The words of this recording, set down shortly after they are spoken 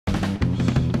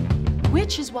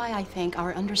Which is why I think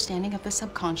our understanding of the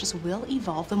subconscious will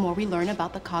evolve the more we learn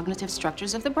about the cognitive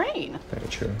structures of the brain. Very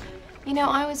true. You know,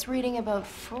 I was reading about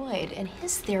Freud, and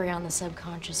his theory on the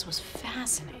subconscious was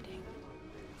fascinating.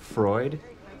 Freud?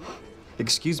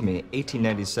 Excuse me,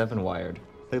 1897 Wired.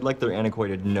 They'd like their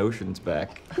antiquated notions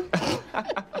back.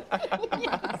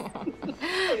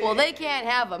 Well, they can't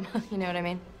have them. You know what I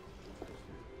mean?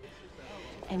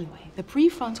 Anyway, the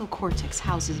prefrontal cortex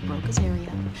houses Broca's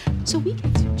area, so we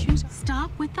get to choose.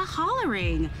 Stop with the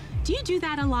hollering. Do you do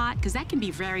that a lot? Because that can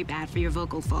be very bad for your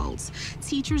vocal folds.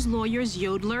 Teachers, lawyers,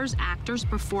 yodelers, actors,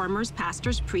 performers,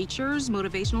 pastors, preachers,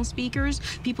 motivational speakers,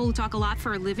 people who talk a lot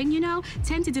for a living, you know,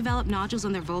 tend to develop nodules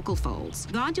on their vocal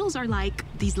folds. Nodules are like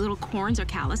these little corns or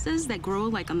calluses that grow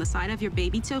like on the side of your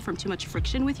baby toe from too much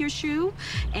friction with your shoe.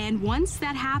 And once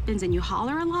that happens and you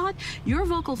holler a lot, your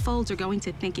vocal folds are going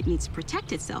to think it needs to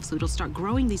protect itself, so it'll start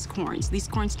growing these corns. These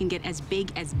corns can get as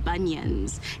big as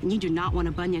bunions, and you do not want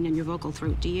a bunion in your vocal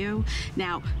throat, do you?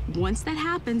 Now, once that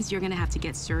happens, you're gonna have to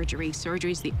get surgery.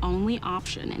 Surgery is the only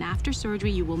option, and after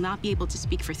surgery, you will not be able to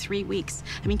speak for 3 weeks.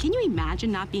 I mean, can you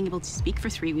imagine not being able to speak for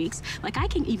 3 weeks? Like, I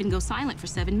can even go silent for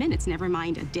 7 minutes, never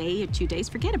mind a day or 2 days,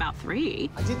 forget about 3.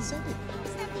 I didn't send it. How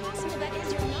is that possible? That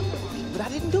is your number. But I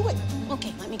didn't do it.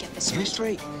 Okay, let me get this Get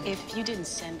straight. straight. If you didn't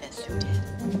send this, who did?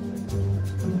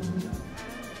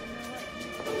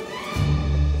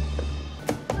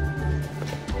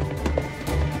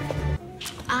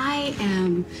 I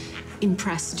am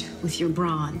impressed with your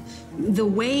brawn. The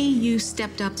way you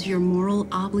stepped up to your moral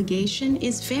obligation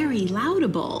is very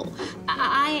laudable.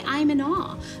 I'm in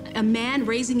awe. A man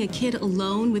raising a kid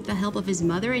alone with the help of his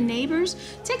mother and neighbors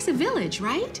takes a village,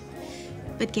 right?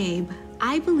 But Gabe,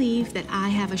 I believe that I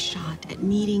have a shot at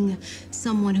meeting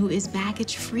someone who is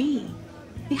baggage-free.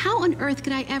 I mean, how on earth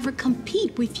could I ever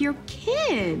compete with your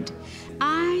kid?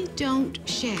 I don't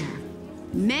share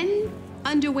men,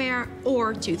 underwear,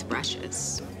 or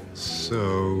toothbrushes. So,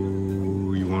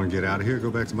 you want to get out of here,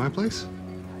 go back to my place?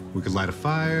 We could light a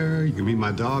fire, you can meet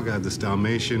my dog. I have this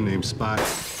Dalmatian named Spot.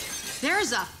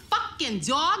 There's a fucking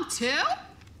dog, too?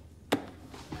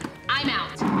 I'm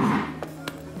out.